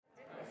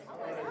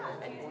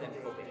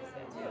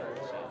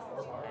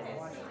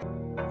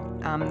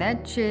I'm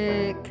that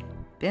chick,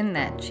 been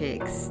that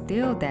chick,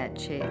 still that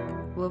chick,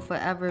 will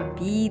forever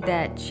be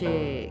that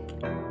chick.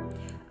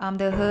 I'm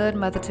the hood,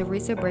 Mother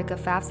Teresa, break a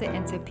FAFSA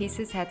into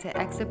pieces, had to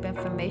exit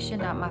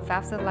information out my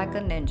FAFSA like a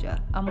ninja.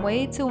 I'm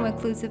way too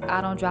inclusive, I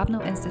don't drop no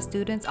Insta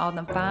students, all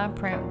them fine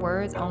print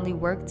words only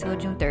work till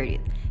June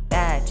 30th.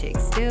 Bad chick,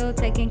 still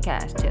taking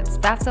cash tips,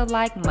 FAFSA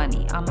like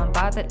money, I'm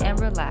unbothered and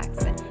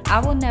relaxing.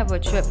 I will never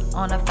trip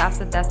on a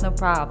FAFSA, that's no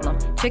problem.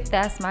 Chick,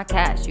 that's my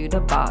cash, you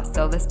the boss,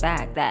 so let's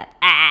bag that.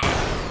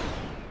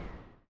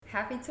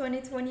 Happy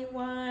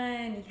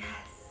 2021, yes,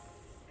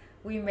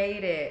 we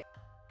made it.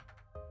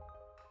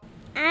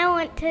 I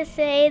want to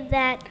say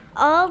that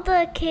all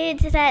the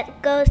kids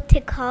that goes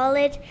to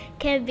college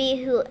can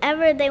be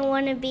whoever they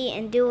want to be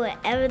and do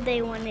whatever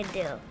they want to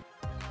do.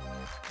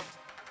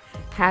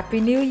 Happy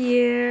New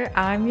Year!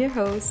 I'm your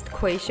host,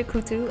 Quaisha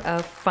Kutu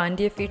of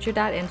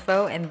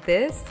fundyourfuture.info, and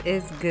this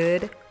is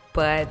Good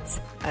But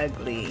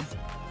Ugly.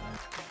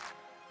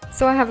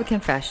 So I have a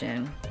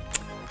confession.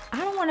 I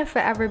don't want to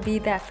forever be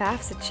that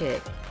FAFSA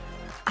chick.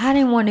 I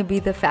didn't want to be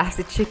the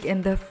FAFSA chick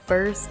in the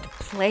first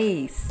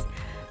place.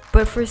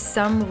 But for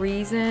some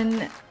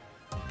reason,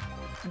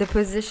 the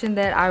position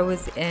that I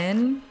was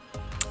in,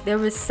 there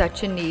was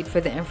such a need for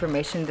the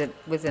information that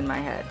was in my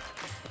head.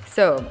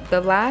 So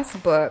the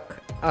last book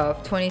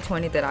of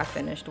 2020 that I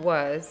finished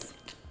was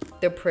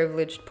The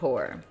Privileged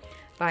Poor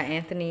by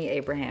Anthony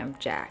Abraham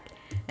Jack.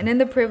 And in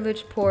The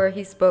Privileged Poor,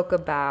 he spoke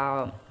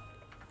about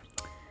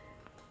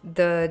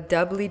the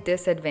doubly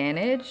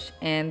disadvantaged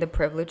and the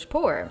privileged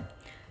poor.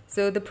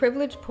 So the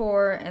privileged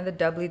poor and the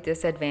doubly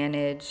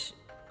disadvantaged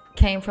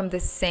came from the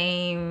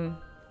same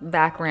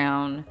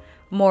background,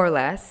 more or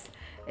less.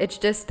 It's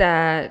just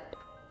that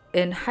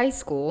in high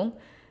school,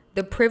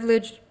 the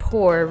privileged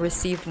poor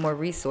received more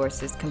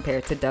resources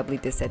compared to doubly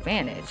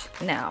disadvantaged.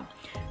 Now,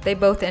 they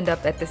both end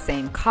up at the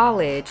same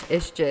college.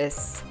 It's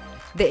just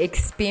the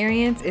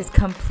experience is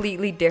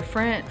completely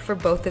different for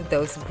both of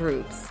those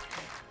groups.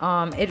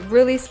 It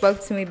really spoke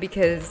to me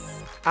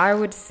because I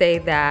would say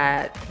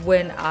that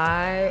when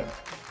I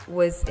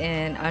was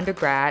in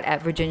undergrad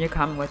at Virginia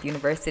Commonwealth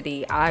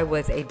University, I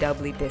was a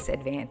doubly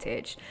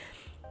disadvantaged.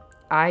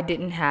 I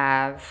didn't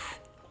have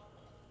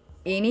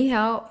any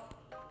help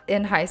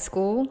in high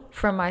school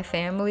from my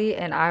family,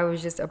 and I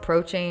was just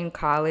approaching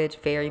college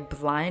very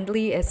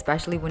blindly,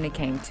 especially when it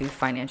came to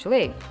financial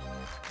aid.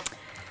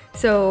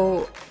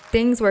 So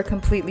things were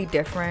completely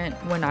different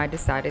when I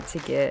decided to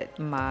get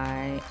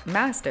my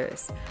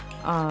master's.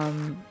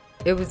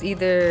 It was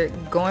either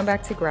going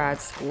back to grad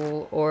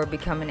school or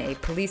becoming a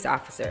police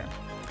officer.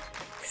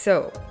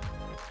 So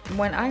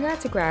when I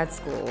got to grad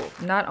school,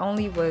 not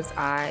only was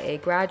I a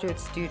graduate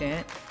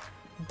student,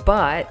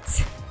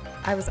 but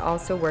I was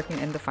also working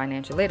in the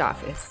financial aid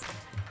office.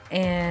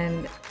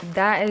 And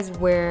that is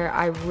where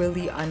I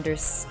really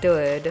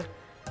understood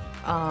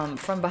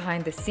from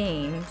behind the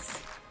scenes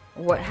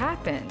what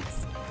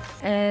happens.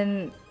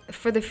 And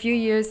for the few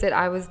years that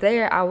I was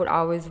there, I would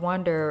always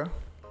wonder,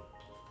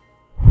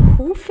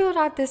 who filled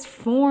out this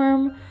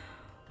form?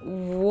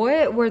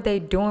 What were they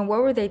doing?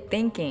 What were they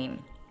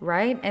thinking?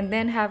 Right? And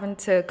then having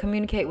to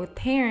communicate with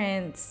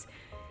parents,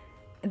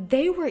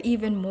 they were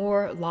even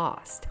more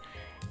lost.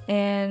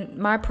 And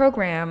my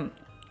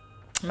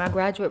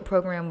graduate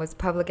program was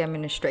public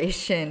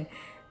administration.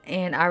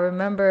 And I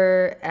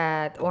remember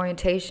at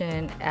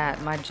orientation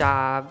at my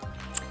job,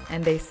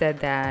 and they said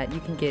that you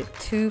can get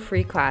 2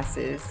 free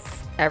classes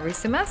every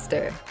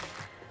semester.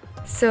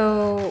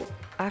 So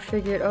I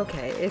figured,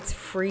 okay, it's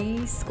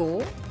free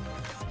school.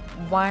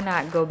 Why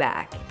not go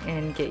back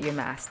and get your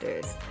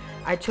master's?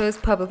 I chose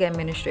public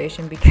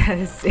administration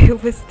because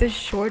it was the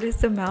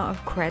shortest amount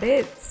of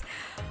credits,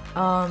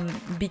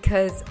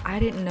 because I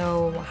didn't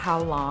know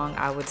how long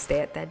I would stay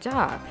at that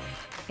job.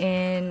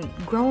 And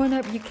growing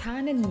up, you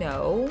kind of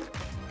know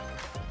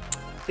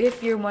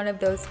if you're one of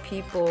those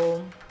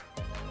people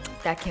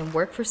that can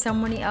work for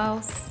somebody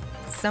else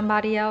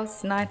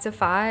 9 to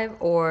 5,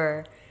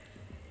 or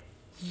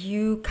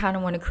you kind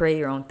of want to create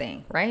your own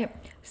thing, right?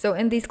 So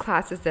in these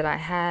classes that I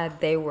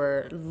had, they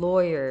were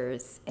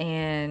lawyers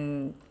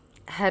and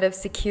head of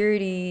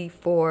security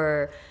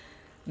for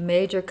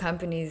major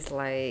companies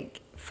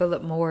like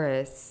Philip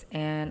Morris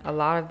and a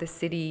lot of the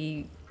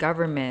city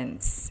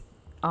governments.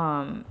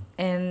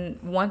 And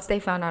once they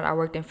found out I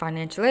worked in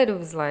financial aid, it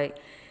was like,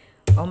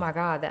 oh my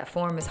God, that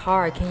form is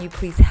hard. Can you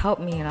please help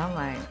me? And I'm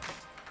like,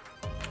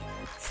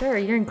 sir,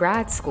 you're in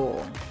grad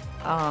school.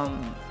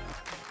 I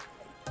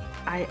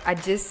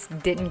just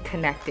didn't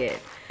connect it.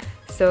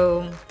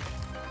 So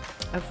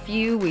a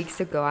few weeks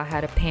ago, I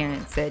had a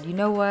parent said, you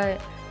know what?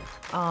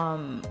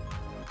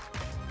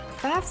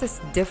 FAFSA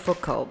is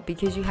difficult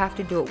because you have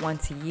to do it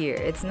once a year.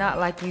 It's not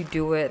like you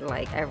do it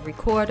like every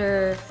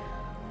quarter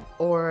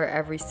or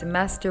every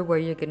semester where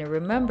you're going to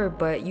remember,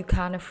 but you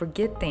kind of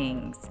forget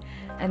things.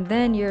 And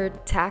then your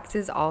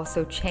taxes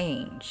also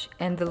change.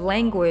 And the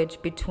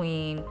language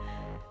between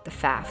the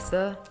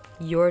FAFSA,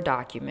 your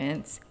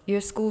documents,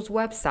 your school's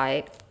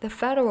website, the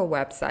federal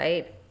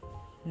website,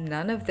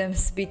 none of them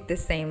speak the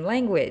same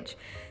language.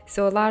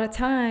 So a lot of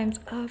times,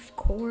 of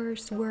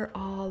course, we're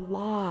all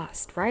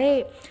lost,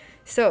 right?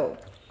 So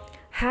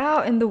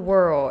how in the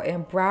world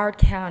in Broward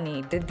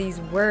County did these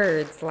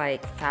words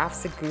like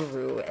FAFSA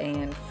guru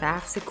and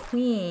FAFSA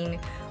queen,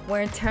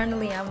 where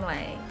internally I'm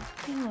like,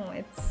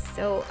 it's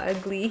so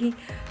ugly.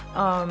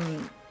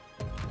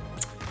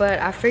 But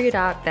I figured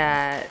out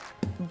that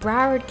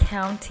Broward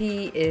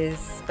County is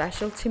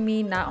special to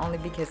me, not only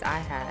because I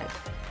had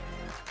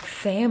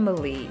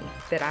family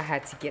that I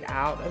had to get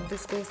out of the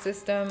school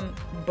system,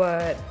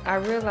 but I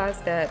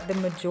realized that the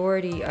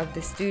majority of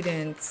the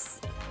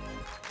students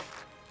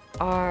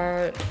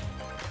are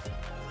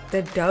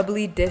the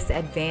doubly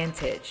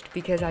disadvantaged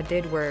because I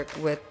did work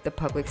with the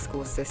public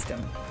school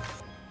system.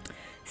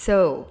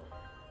 So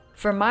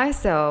for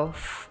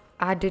myself,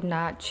 I did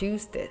not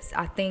choose this.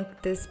 I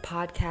think this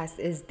podcast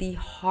is the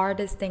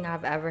hardest thing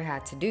I've ever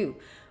had to do,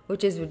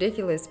 which is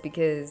ridiculous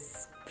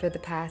because for the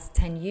past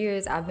 10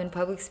 years, I've been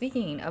public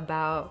speaking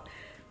about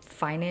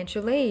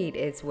financial aid.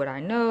 It's what I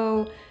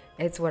know.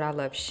 It's what I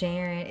love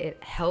sharing.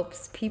 It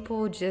helps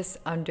people just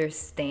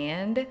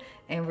understand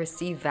and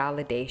receive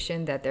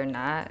validation that they're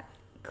not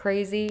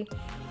crazy.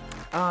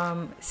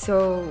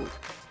 So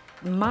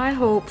my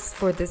hopes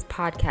for this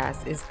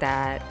podcast is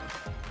that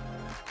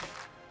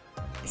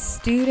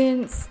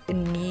students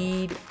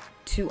need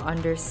to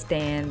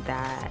understand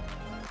that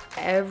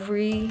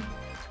every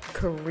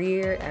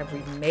career,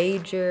 every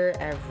major,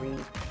 every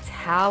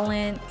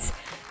talent,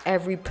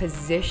 every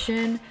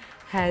position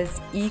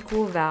has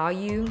equal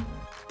value,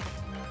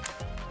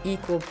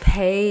 equal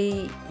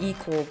pay,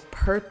 equal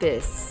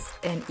purpose,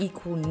 and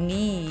equal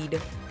need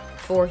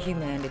for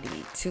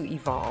humanity to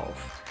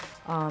evolve.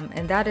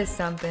 And that is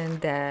something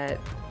that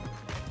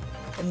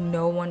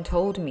no one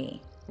told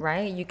me,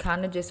 right? You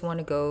kind of just want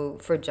to go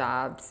for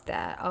jobs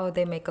that,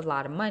 they make a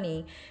lot of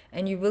money,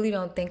 and you really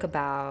don't think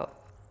about,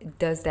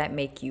 does that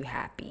make you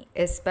happy,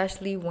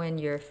 especially when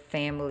your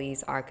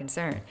families are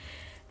concerned.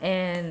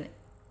 And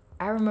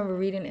I remember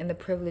reading in The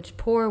Privileged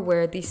Poor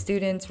where these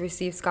students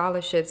receive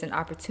scholarships and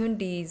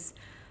opportunities,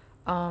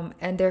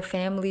 and their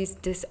families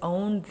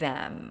disown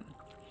them.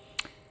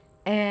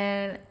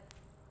 And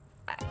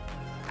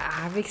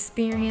I've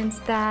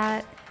experienced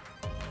that,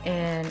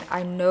 and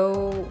I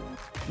know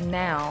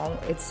now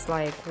it's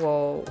like,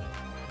 well,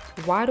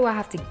 why do I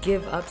have to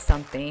give up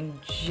something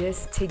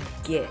just to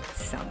get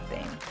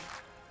something?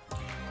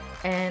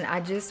 And I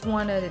just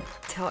want to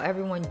tell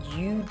everyone,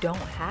 you don't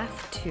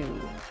have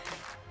to.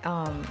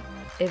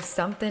 If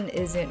something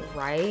isn't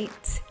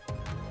right,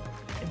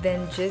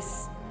 then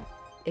just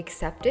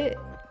accept it,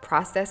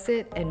 process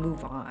it, and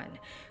move on.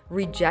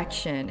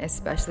 Rejection,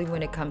 especially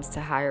when it comes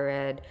to higher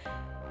ed,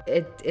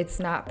 it's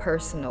not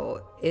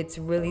personal. It's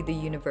really the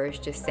universe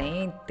just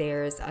saying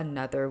there's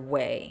another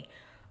way.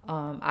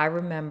 I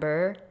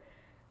remember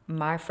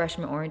my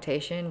freshman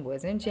orientation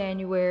was in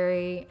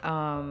January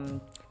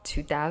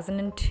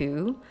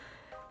 2002.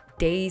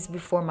 Days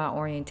before my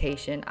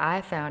orientation,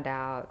 I found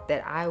out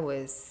that I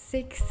was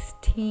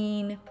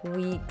 16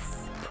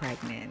 weeks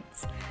pregnant.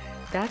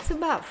 That's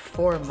about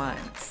 4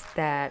 months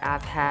that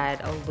I've had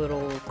a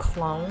little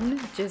clone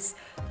just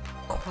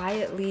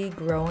quietly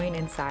growing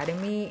inside of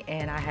me,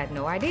 and I had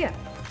no idea.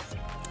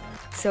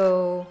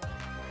 So,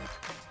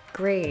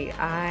 great,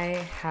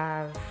 I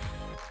have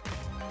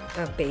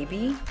a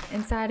baby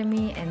inside of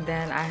me, and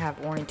then I have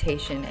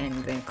orientation,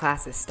 and then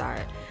classes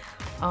start.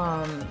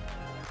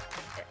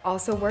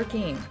 Also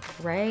working,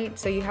 right?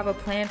 So you have a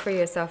plan for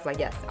yourself, like,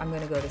 yes, I'm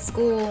going to go to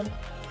school,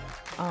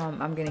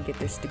 I'm going to get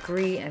this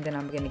degree, and then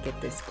I'm going to get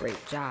this great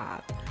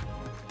job.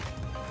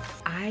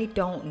 I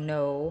don't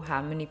know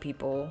how many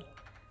people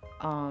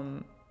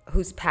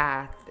whose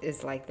path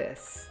is like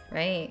this,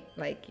 right?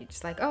 Like, you're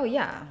just like, oh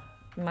yeah,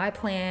 my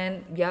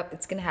plan, yep,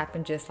 it's going to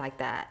happen just like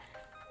that.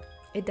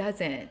 It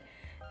doesn't.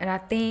 And I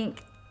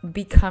think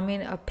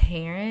becoming a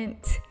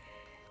parent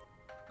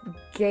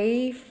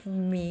gave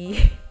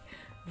me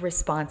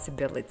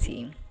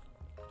responsibility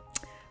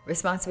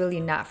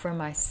not for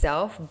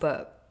myself,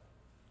 but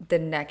the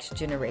next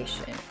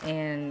generation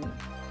and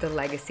the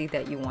legacy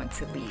that you want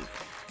to leave.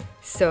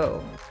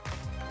 So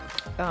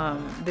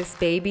this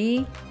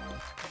baby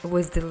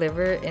was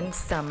delivered in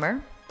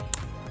summer,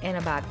 and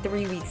about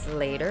 3 weeks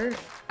later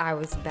I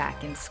was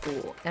back in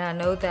school. And I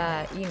know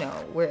that,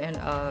 we're in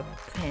a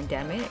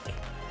pandemic.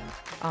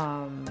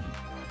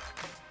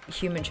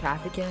 Human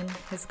trafficking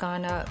has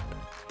gone up,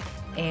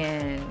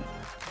 and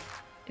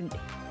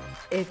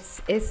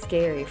it's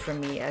scary for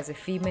me as a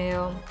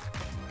female.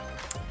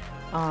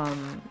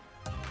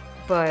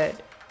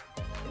 But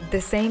the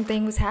same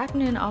thing was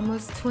happening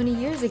almost 20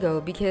 years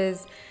ago,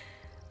 because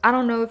I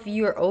don't know if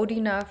you're old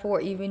enough or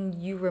even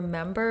you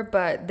remember,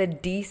 but the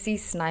DC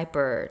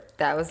sniper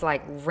that was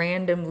like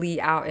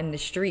randomly out in the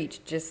streets,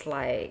 just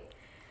like,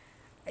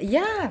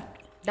 yeah,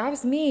 that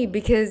was me,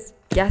 because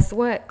guess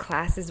what?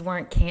 Classes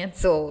weren't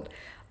canceled.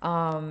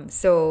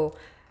 So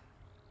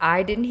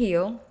I didn't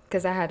heal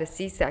because I had a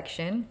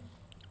C-section.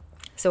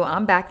 So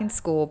I'm back in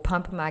school,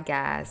 pumping my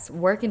gas,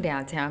 working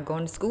downtown,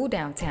 going to school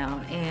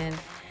downtown. And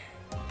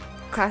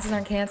classes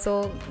aren't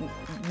canceled.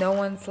 No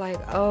one's like,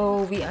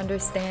 oh, we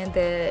understand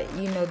that,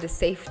 the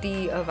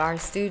safety of our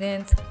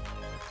students.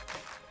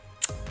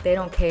 They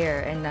don't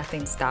care, and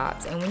nothing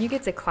stops. And when you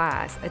get to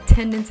class,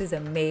 attendance is a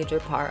major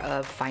part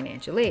of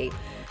financial aid,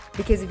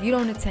 because if you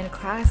don't attend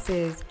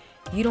classes,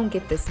 you don't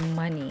get this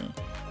money.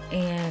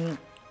 And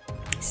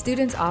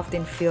students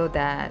often feel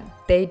that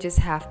they just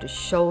have to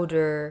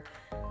shoulder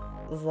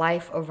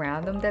life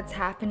around them that's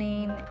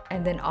happening,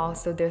 and then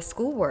also their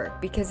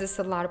schoolwork, because it's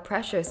a lot of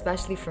pressure,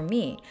 especially for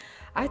me.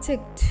 I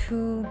took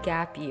 2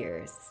 gap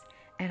years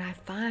and I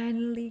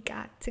finally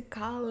got to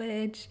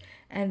college,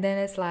 and then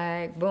it's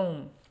like,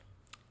 boom,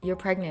 you're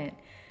pregnant.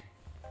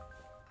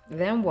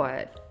 Then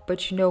what?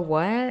 But you know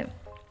what?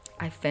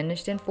 I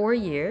finished in 4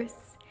 years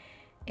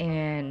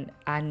and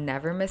I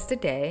never missed a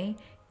day.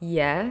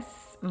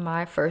 Yes,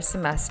 my first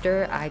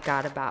semester I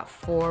got about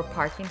 4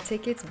 parking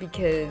tickets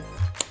because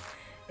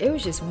it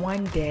was just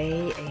one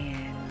day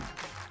and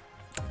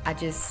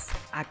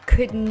I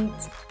couldn't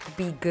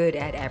be good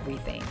at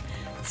everything.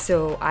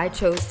 So I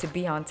chose to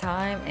be on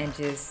time and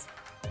just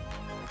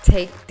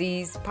take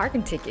these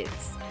parking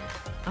tickets.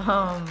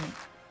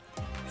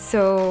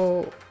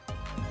 So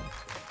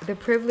the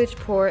privileged,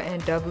 poor,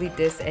 and doubly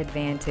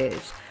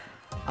disadvantaged.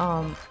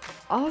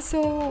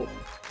 Also,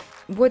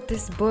 what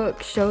this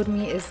book showed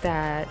me is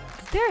that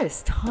there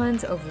is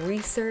tons of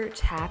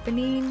research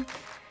happening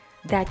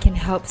that can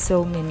help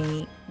so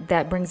many,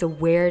 that brings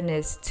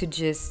awareness to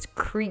just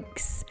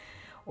creaks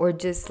or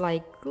just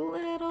like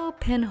little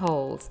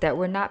pinholes that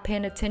we're not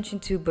paying attention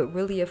to but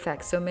really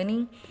affect so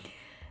many.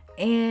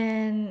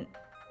 And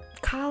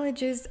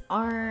colleges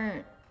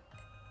aren't,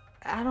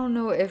 I don't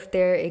know if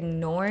they're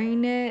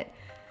ignoring it,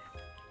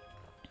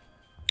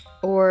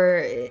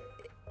 or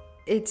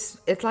it's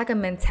like a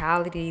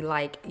mentality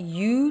like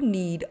you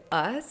need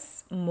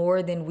us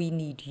more than we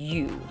need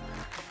you.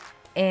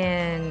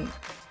 And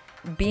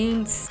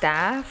being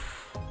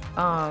staff,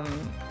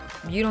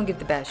 you don't get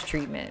the best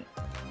treatment.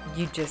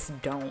 You just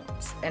don't.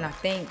 And I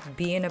think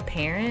being a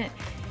parent,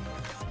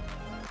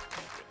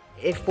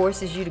 it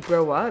forces you to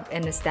grow up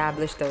and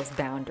establish those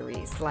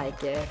boundaries.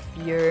 Like if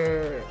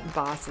your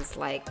boss is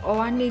like, oh,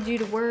 I need you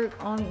to work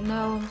on,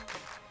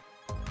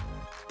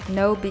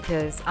 no,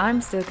 because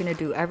I'm still going to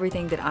do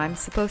everything that I'm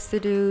supposed to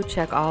do,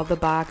 check all the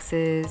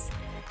boxes,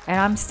 and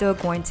I'm still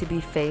going to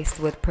be faced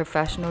with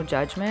professional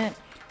judgment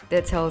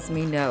that tells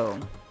me no,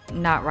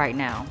 not right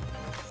now.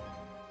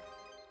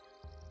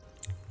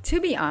 To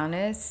be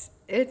honest,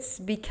 it's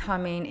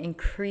becoming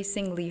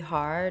increasingly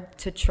hard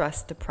to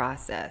trust the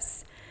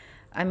process.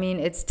 I mean,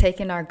 it's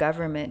taken our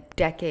government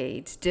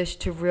decades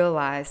just to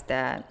realize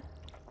that,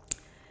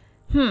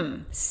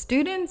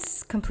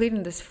 students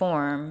completing this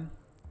form,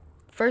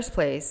 first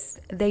place,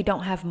 they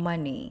don't have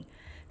money.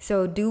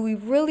 So do we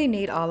really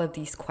need all of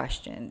these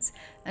questions?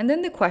 And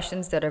then the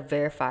questions that are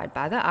verified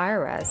by the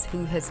IRS,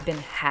 who has been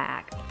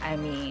hacked,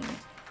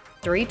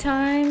 3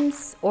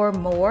 times or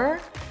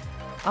more.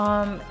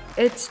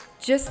 It's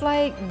just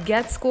like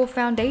Get School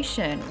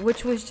Foundation,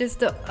 which was just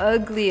the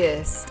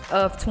ugliest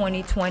of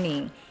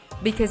 2020,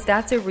 because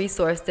that's a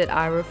resource that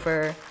I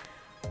refer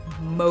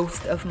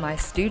most of my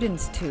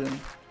students to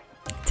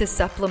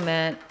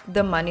supplement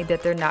the money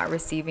that they're not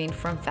receiving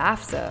from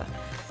FAFSA.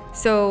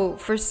 So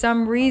for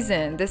some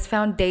reason, this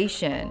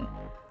foundation,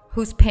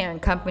 whose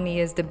parent company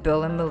is the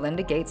Bill and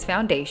Melinda Gates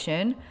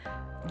Foundation,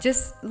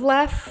 just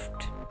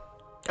left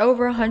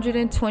over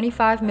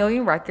 125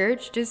 million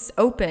records just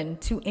open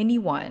to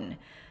anyone.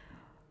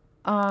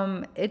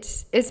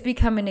 It's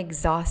becoming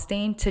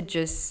exhausting to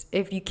just,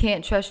 if you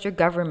can't trust your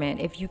government,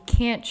 if you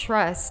can't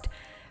trust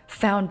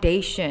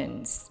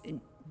foundations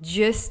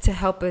just to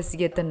help us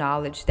get the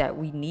knowledge that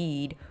we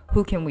need,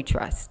 who can we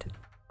trust?